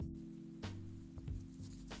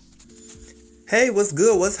Hey, what's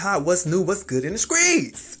good? What's hot? What's new? What's good in the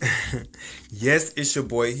streets? Yes, it's your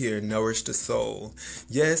boy here, Nourish the Soul.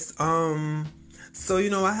 Yes, I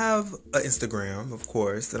have an Instagram, of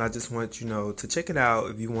course, and I just want to check it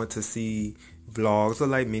out if you want to see vlogs or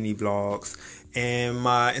like mini vlogs. And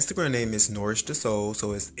my Instagram name is Nourish the Soul,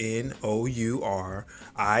 so it's NOURISH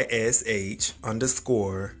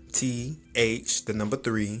underscore TH the number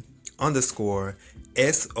 3 underscore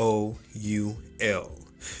SOUL.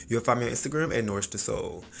 You'll find me on Instagram at Nourish the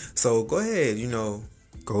Soul. So go ahead,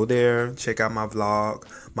 go there, check out my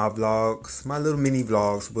vlogs, my little mini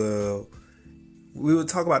vlogs. We will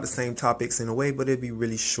talk about the same topics in a way, but it'll be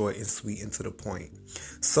really short and sweet and to the point.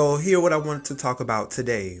 So here, what I wanted to talk about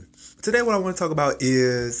today. Today, what I want to talk about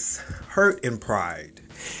is hurt and pride.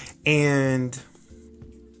 And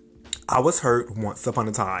I was hurt once upon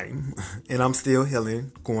a time, and I'm still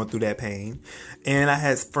healing, going through that pain. And I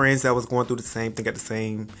had friends that was going through the same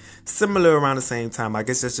thing similar around the same time. I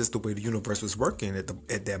guess that's just the way the universe was working at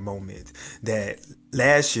that moment. That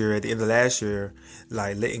last year, at the end of last year,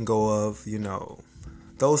 like letting go of,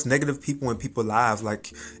 those negative people in people's lives.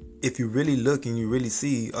 Like, if you really look and you really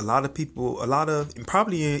see, and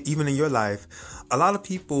probably even in your life, a lot of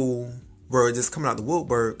people were just coming out the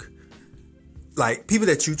woodwork. Like, people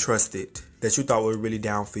that you trusted, that you thought were really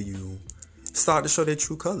down for you, start to show their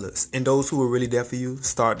true colors. And those who were really there for you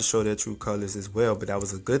start to show their true colors as well. But that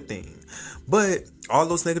was a good thing. But all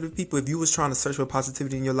those negative people, if you was trying to search for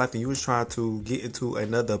positivity in your life and you was trying to get into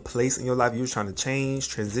another place in your life, you was trying to change,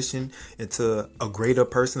 transition into a greater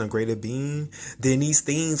person, a greater being, then these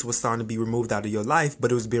things were starting to be removed out of your life. But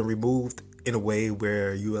it was being removed in a way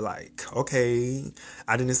where you were like, okay,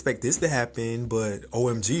 I didn't expect this to happen, but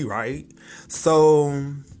OMG, right? So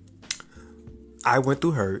I went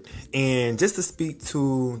through hurt, and just to speak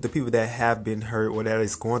to the people that have been hurt or that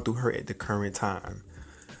is going through hurt at the current time,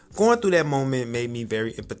 going through that moment made me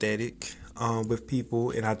very empathetic with people,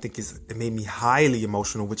 and I think it made me highly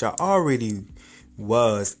emotional, which I already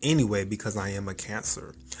was anyway because I am a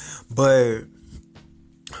Cancer. But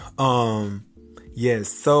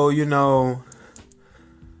yes, so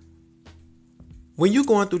when you're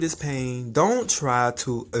going through this pain, don't try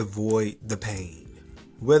to avoid the pain.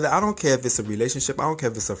 I don't care if it's a relationship, I don't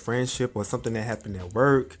care if it's a friendship or something that happened at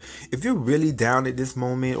work. If you're really down at this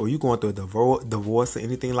moment, or you're going through a divorce or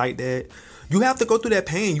anything like that, you have to go through that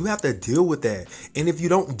pain. You have to deal with that. And if you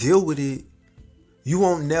don't deal with it, you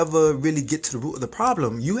won't never really get to the root of the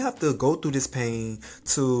problem. You have to go through this pain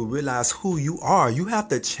to realize who you are. You have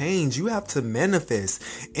to change. You have to manifest.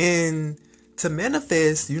 And to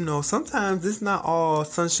manifest, sometimes it's not all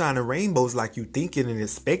sunshine and rainbows like you think it and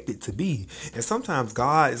expect it to be. And sometimes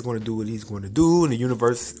God is going to do what he's going to do, and the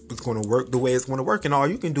universe is going to work the way it's going to work. And all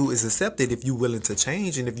you can do is accept it if you're willing to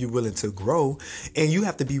change and if you're willing to grow. And you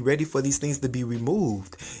have to be ready for these things to be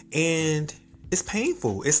removed. And it's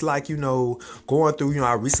painful. It's like, going through,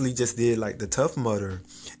 I recently just did like the Tough Mudder.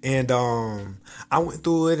 And I went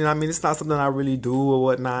through it, and I mean, it's not something I really do or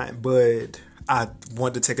whatnot, but I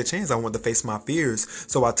wanted to take a chance. I wanted to face my fears.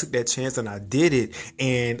 So I took that chance and I did it.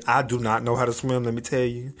 And I do not know how to swim, let me tell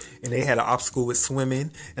you. And they had an obstacle with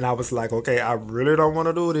swimming. And I was like, okay, I really don't want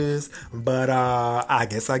to do this, but I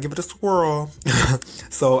guess I'll give it a swirl.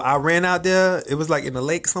 So I ran out there. It was like in a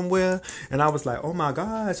lake somewhere. And I was like, oh my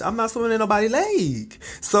gosh, I'm not swimming in nobody's lake.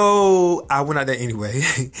 So I went out there anyway.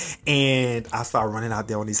 And I started running out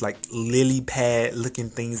there on these like lily pad looking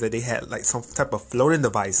things that they had, like some type of floating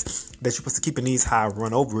device that you're supposed to keep knees high,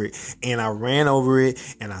 run over it. And I ran over it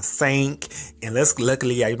and I sank. And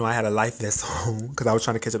luckily, I had a life vest on because I was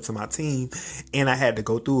trying to catch up to my team, and I had to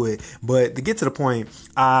go through it. But to get to the point,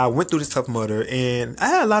 I went through this Tough Mudder, and I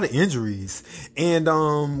had a lot of injuries. And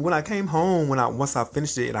when I came home, once I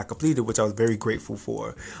finished it and I completed, which I was very grateful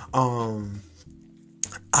for,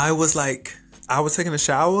 I was taking a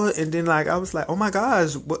shower, and then I was like, oh my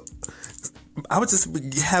gosh, what? I was just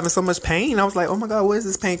having so much pain. I was like, oh my God, where is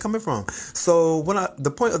this pain coming from? So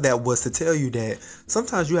the point of that was to tell you that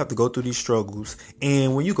sometimes you have to go through these struggles.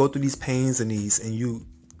 And when you go through these pains and you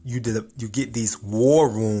get these war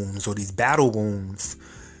wounds or these battle wounds,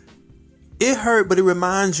 it hurt, but it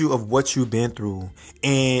reminds you of what you've been through.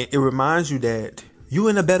 And it reminds you that you're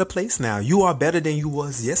in a better place now. You are better than you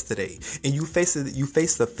was yesterday. And you face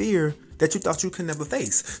the fear that you thought you could never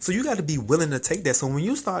face. So you got to be willing to take that. So when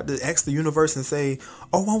you start to ask the universe and say,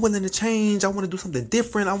 oh, I'm willing to change. I want to do something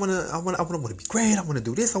different. I want to be great. I want to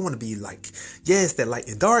do this. I want to be like, yes, that light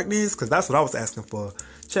in darkness. Cause that's what I was asking for.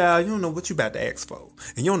 Child, you don't know what you about to ask for.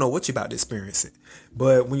 And you don't know what you about to experience it.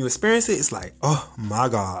 But when you experience it, it's like, oh my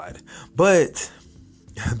God. But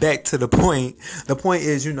back to the point. The point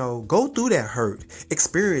is, go through that hurt,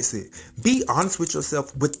 experience it, be honest with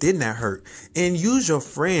yourself within that hurt, and use your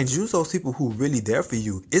friends, use those people who really there for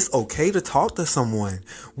you. It's okay to talk to someone.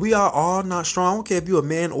 We are all not strong. I don't care if you're a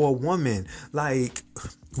man or a woman. Like,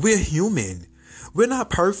 we're human. We're not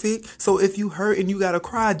perfect. So if you hurt and you gotta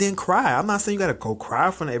cry, then cry. I'm not saying you gotta go cry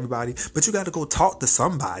in front of everybody, but you gotta go talk to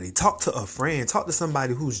somebody. Talk to a friend. Talk to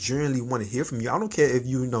somebody who's genuinely want to hear from you. I don't care if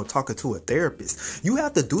you talking to a therapist. You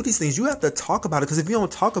have to do these things. You have to talk about it, because if you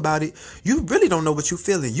don't talk about it, you really don't know what you're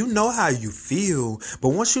feeling. You know how you feel, but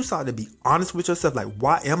once you start to be honest with yourself, like,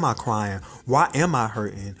 why am I crying? Why am I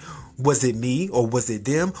hurting? Was it me or was it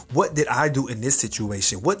them? What did I do in this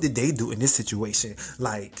situation? What did they do in this situation?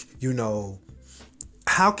 Like,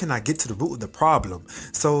 how can I get to the root of the problem?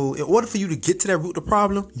 So in order for you to get to that root of the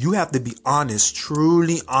problem, you have to be honest,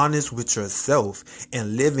 truly honest with yourself,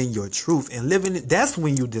 and live in your truth. And that's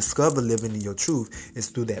when you discover living in your truth. It's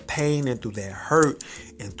through that pain and through that hurt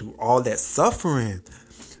and through all that suffering.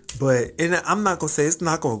 And I'm not going to say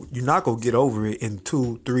you're not going to get over it in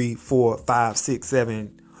 2, 3, 4, 5, 6,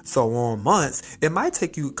 7, so on months. It might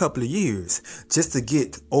take you a couple of years just to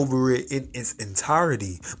get over it in its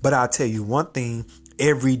entirety. But I'll tell you one thing.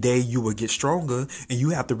 Every day you will get stronger, and you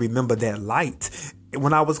have to remember that light.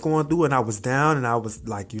 When I was going through and I was down and I was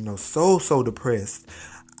like, so depressed,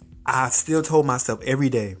 I still told myself every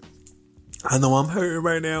day, I know I'm hurting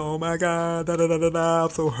right now. Oh my God. I'm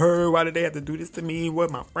so hurt. Why did they have to do this to me? What,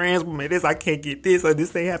 my friends with me? This, I can't get this, or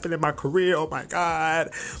this ain't happening in my career. Oh my God.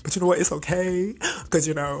 But you know what? It's okay. Because,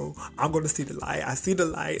 I'm going to see the light. I see the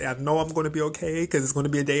light. I know I'm going to be okay, because it's going to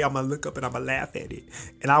be a day I'm going to look up and I'm going to laugh at it.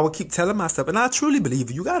 And I will keep telling myself, and I truly believe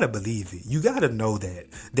it. You got to believe it. You got to know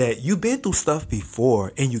that you've been through stuff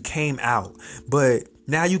before and you came out. But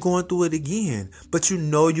now you're going through it again, but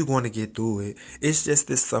you're going to get through it. It's just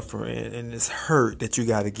this suffering and this hurt that you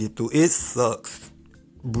got to get through. It sucks.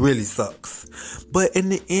 Really sucks. But in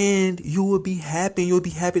the end, you will be happy. You'll be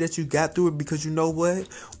happy that you got through it, because you know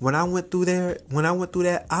what? When I went through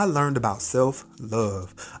that, I learned about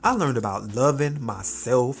self-love. I learned about loving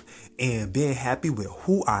myself and being happy with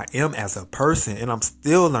who I am as a person. And I'm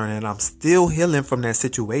still learning. I'm still healing from that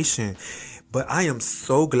situation. But I am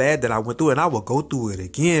so glad that I went through it, and I will go through it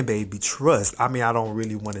again, baby. Trust. I mean, I don't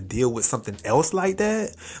really want to deal with something else like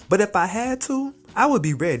that. But if I had to, I would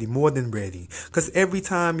be ready, more than ready. Because every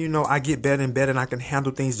time, I get better and better and I can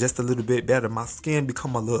handle things just a little bit better, my skin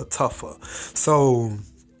become a little tougher. So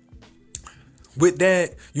with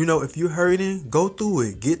that, if you're hurting, go through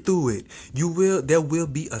it. Get through it. There will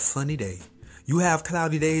be a sunny day. You have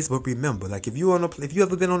cloudy days, but remember, like, if you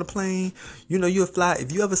ever been on a plane, you'll fly.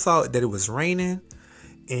 If you ever saw that it was raining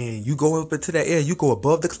and you go up into that air, you go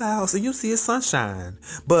above the clouds and you see a sunshine.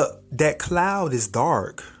 But that cloud is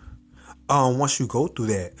dark once you go through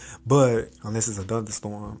that. But unless it's a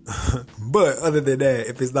thunderstorm. But other than that,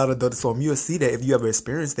 if it's not a thunderstorm, you'll see that if you ever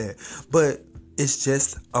experience that. But it's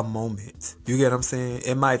just a moment. You get what I'm saying?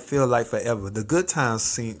 It might feel like forever. The good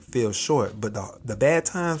times feel short, but the bad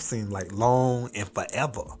times seem like long and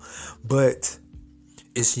forever. But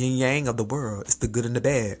it's yin yang of the world. It's the good and the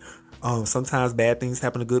bad. Sometimes bad things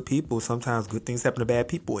happen to good people. Sometimes good things happen to bad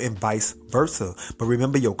people, and vice versa. But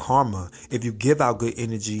remember your karma. If you give out good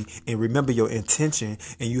energy and remember your intention,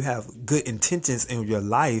 and you have good intentions in your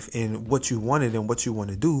life and what you wanted and what you want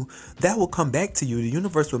to do, that will come back to you. The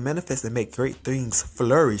universe will manifest and make great things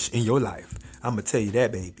flourish in your life. I'm going to tell you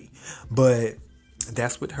that, baby. But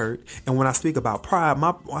that's what hurt. And when I speak about pride,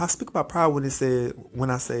 I speak about pride when I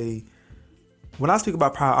speak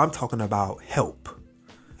about pride, I'm talking about help.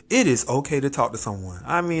 It is okay to talk to someone.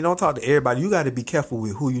 I mean, don't talk to everybody. You got to be careful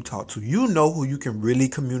with who you talk to. You know who you can really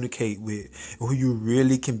communicate with, and who you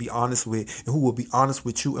really can be honest with, and who will be honest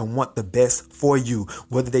with you and want the best for you.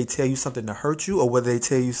 Whether they tell you something to hurt you, or whether they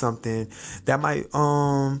tell you something that might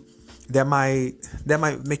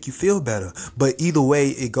make you feel better. But either way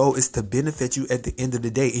it go, is to benefit you at the end of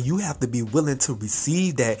the day. And you have to be willing to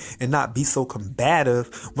receive that and not be so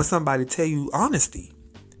combative when somebody tell you honesty.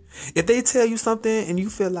 If they tell you something and you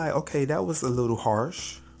feel like, okay, that was a little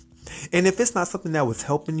harsh, and if it's not something that was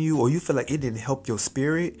helping you, or you feel like it didn't help your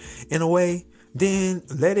spirit in a way, then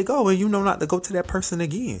let it go, and not to go to that person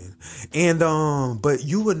again. And but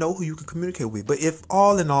you would know who you can communicate with. But if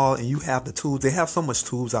all in all, and you have the tools, they have so much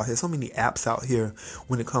tools out here, so many apps out here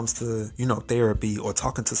when it comes to therapy or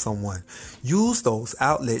talking to someone. Use those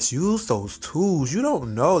outlets, use those tools. You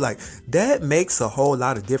don't know, like, that makes a whole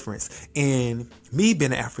lot of difference. And me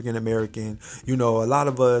being an African American, a lot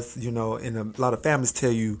of us, and a lot of families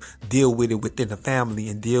tell you deal with it within the family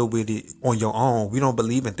and deal with it on your own. We don't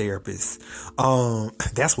believe in therapists.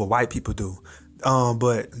 That's what white people do.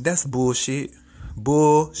 But that's bullshit.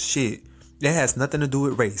 Bullshit. That has nothing to do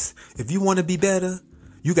with race. If you want to be better,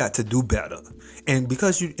 you got to do better. And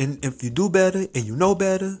if you do better and you know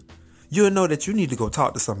better, you'll know that you need to go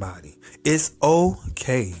talk to somebody. It's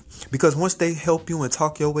okay. Because once they help you and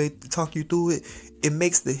talk you through it, it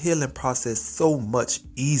makes the healing process so much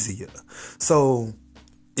easier. So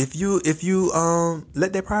if you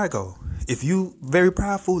let that pride go. If you very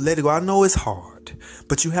prideful, let it go. I know it's hard,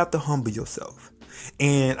 but you have to humble yourself.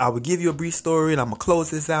 And I would give you a brief story, and I'm gonna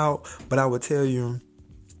close this out. But I would tell you,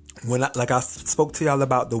 when I spoke to y'all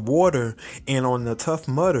about the water and on the Tough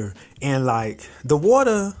Mudder, and like the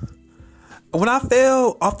water, when I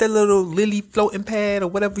fell off that little lily floating pad or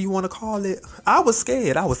whatever you want to call it, I was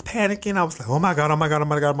scared. I was panicking. I was like, oh my God, I'm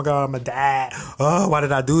gonna die. Oh, why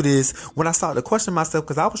did I do this? When I started to question myself,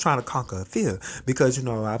 because I was trying to conquer a fear. Because,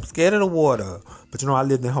 I'm scared of the water. But, I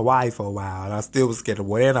lived in Hawaii for a while, and I still was scared of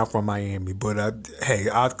water, and I'm from Miami. But, hey,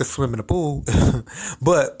 I could swim in the pool.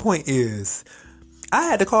 But, point is, I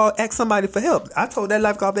had to ask somebody for help. I told that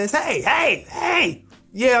lifeguard, hey.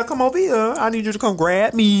 Yeah, come over here. I need you to come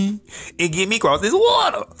grab me and get me across this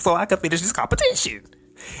water so I can finish this competition.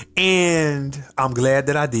 And I'm glad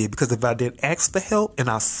that I did, because if I didn't ask for help and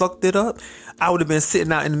I sucked it up, I would have been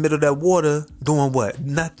sitting out in the middle of that water doing what?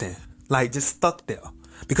 Nothing. Like just stuck there.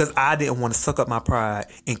 Because I didn't want to suck up my pride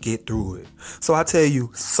and get through it. So I tell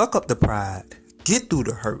you, suck up the pride. Get through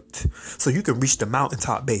the hurt so you can reach the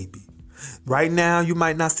mountaintop, baby. Right now, you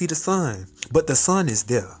might not see the sun, but the sun is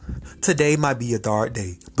there. Today might be a dark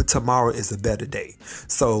day, but tomorrow is a better day.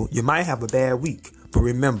 So you might have a bad week, but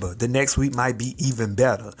remember, the next week might be even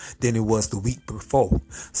better than it was the week before.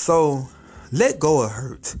 So let go of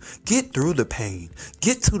hurt. Get through the pain.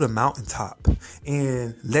 Get to the mountaintop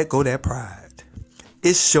and let go of that pride.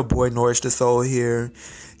 It's your boy, Nourish the Soul here,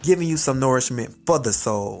 giving you some nourishment for the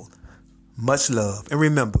soul. Much love. And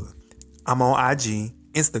remember, I'm on IG,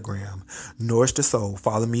 Instagram, Nourish the Soul.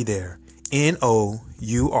 Follow me there.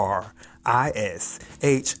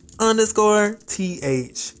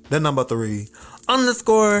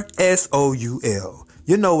 NOURISH_TH_3_SOUL.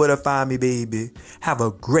 You know where to find me, baby. Have a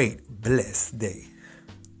great, blessed day.